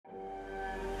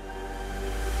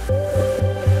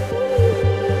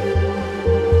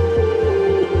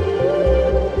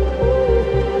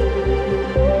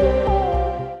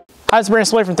Hi, it's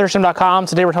Brandon from ThirstGym.com.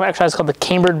 Today we're talking about an exercise called the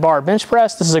Cambered bar bench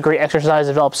press. This is a great exercise to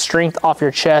develop strength off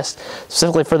your chest,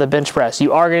 specifically for the bench press.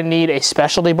 You are going to need a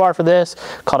specialty bar for this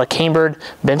called a cambered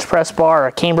bench press bar or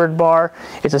a cambered bar.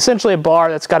 It's essentially a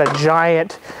bar that's got a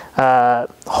giant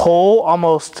hole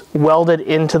almost welded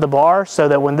into the bar so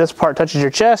that when this part touches your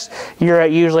chest, you're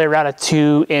at usually around a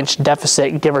 2-inch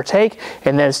deficit, give or take,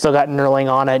 and then it's still got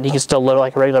knurling on it and you can still load it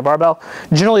like a regular barbell.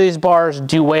 Generally these bars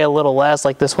do weigh a little less,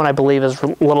 like this one I believe is a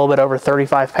little bit over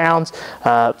 35 pounds.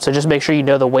 So just make sure you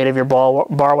know the weight of your bar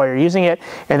while you're using it.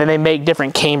 And then they make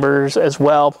different cambers as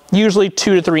well. Usually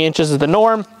 2 to 3 inches is the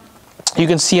norm. You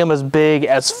can see them as big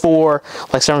as 4,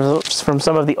 like from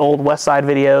some of the old West Side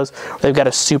videos. They've got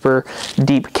a super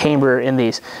deep camber in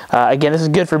these. Again, this is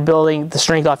good for building the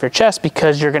strength off your chest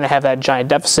because you're going to have that giant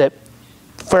deficit.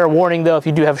 Fair warning though, if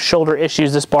you do have shoulder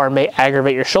issues, this bar may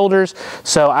aggravate your shoulders,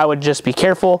 so I would just be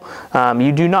careful.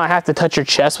 You do not have to touch your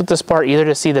chest with this bar either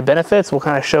to see the benefits. We'll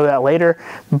kind of show that later,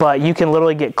 but you can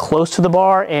literally get close to the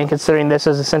bar, and considering this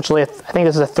is essentially, I think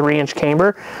this is a 3-inch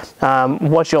camber,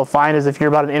 what you'll find is if you're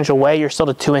about 1 inch away, you're still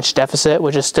at a 2-inch deficit,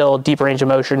 which is still a deeper range of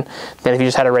motion than if you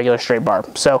just had a regular straight bar.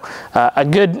 So a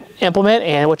good implement,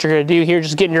 and what you're going to do here,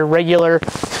 just get in your regular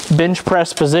bench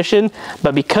press position,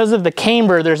 but because of the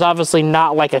camber, there's obviously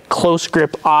not like a close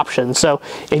grip option. So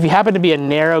if you happen to be a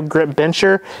narrow grip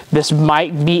bencher, this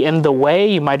might be in the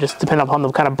way. You might just depend upon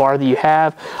the kind of bar that you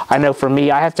have. I know for me,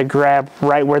 I have to grab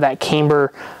right where that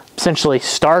camber essentially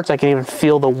starts. I can even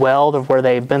feel the weld of where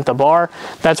they bent the bar.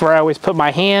 That's where I always put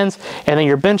my hands, and then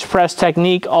your bench press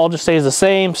technique all just stays the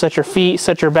same. Set your feet,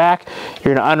 set your back.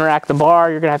 You're gonna unrack the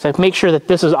bar. You're gonna have to make sure that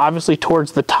this is obviously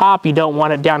towards the top. You don't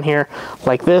want it down here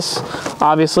like this,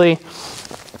 obviously.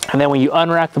 And then when you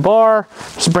unrack the bar,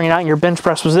 just bring it out in your bench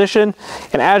press position.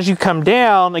 And as you come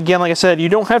down, again, like I said, you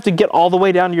don't have to get all the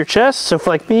way down to your chest. So for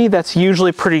like me, that's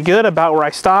usually pretty good about where I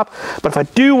stop. But if I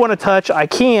do want to touch, I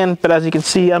can. But as you can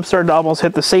see, I'm starting to almost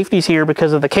hit the safeties here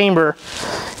because of the camber,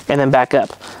 and then back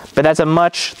up. But that's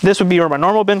this would be where my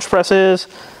normal bench press is.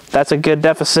 That's a good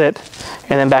deficit,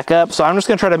 and then back up. So I'm just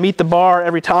gonna try to meet the bar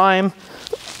every time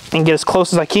and get as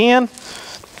close as I can.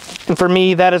 And for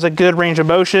me, that is a good range of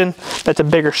motion. That's a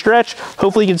bigger stretch.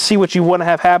 Hopefully you can see what you want to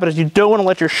have happen is you don't want to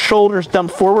let your shoulders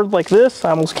dump forward like this.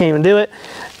 I almost can't even do it.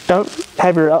 Don't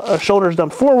have your shoulders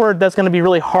dump forward. That's going to be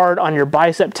really hard on your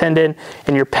bicep tendon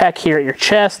and your pec here at your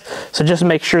chest. So just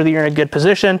make sure that you're in a good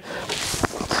position.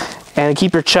 And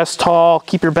keep your chest tall,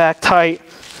 keep your back tight,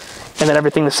 and then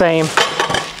everything the same.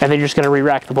 And then you're just going to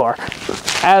re-rack the bar.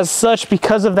 As such,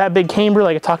 because of that big camber,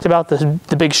 like I talked about,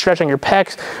 the big stretch on your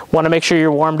pecs, want to make sure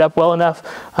you're warmed up well enough.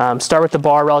 Start with the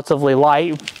bar relatively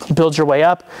light, build your way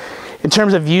up. In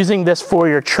terms of using this for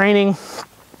your training,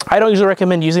 I don't usually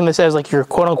recommend using this as like your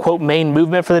quote-unquote main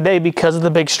movement for the day because of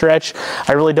the big stretch.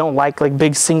 I really don't like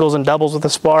big singles and doubles with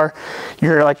this bar.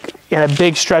 You're like in a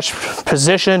big stretch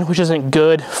position, which isn't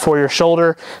good for your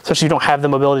shoulder, especially if you don't have the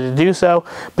mobility to do so.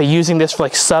 But using this for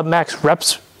like sub-max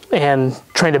reps and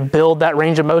trying to build that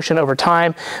range of motion over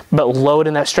time, but load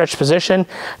in that stretch position.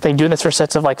 I think doing this for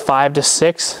sets of like 5 to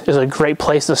 6 is a great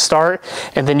place to start.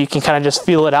 And then you can kind of just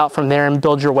feel it out from there and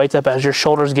build your weights up as your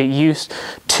shoulders get used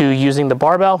to using the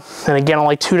barbell. And again,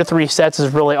 only 2 to 3 sets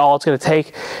is really all it's going to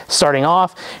take starting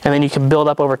off. And then you can build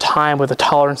up over time with the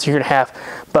tolerance you're going to have.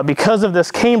 But because of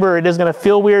this camber, it is going to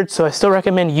feel weird. So I still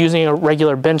recommend using a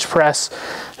regular bench press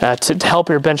to help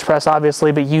your bench press,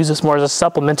 obviously, but use this more as a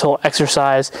supplemental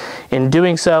exercise in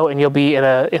doing so, and you'll be in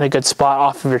a good spot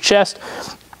off of your chest.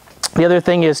 The other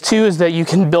thing is too is that you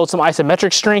can build some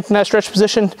isometric strength in that stretch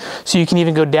position, so you can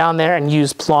even go down there and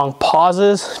use long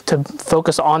pauses to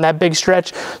focus on that big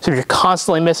stretch. So if you're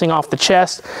constantly missing off the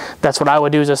chest, that's what I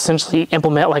would do, is essentially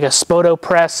implement like a spoto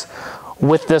press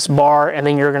with this bar, and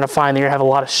then you're going to find that you're going to have a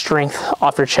lot of strength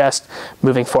off your chest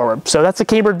moving forward. So that's a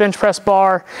cambered bench press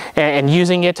bar, and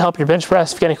using it to help your bench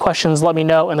press. If you have any questions, let me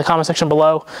know in the comment section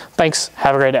below. Thanks.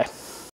 Have a great day.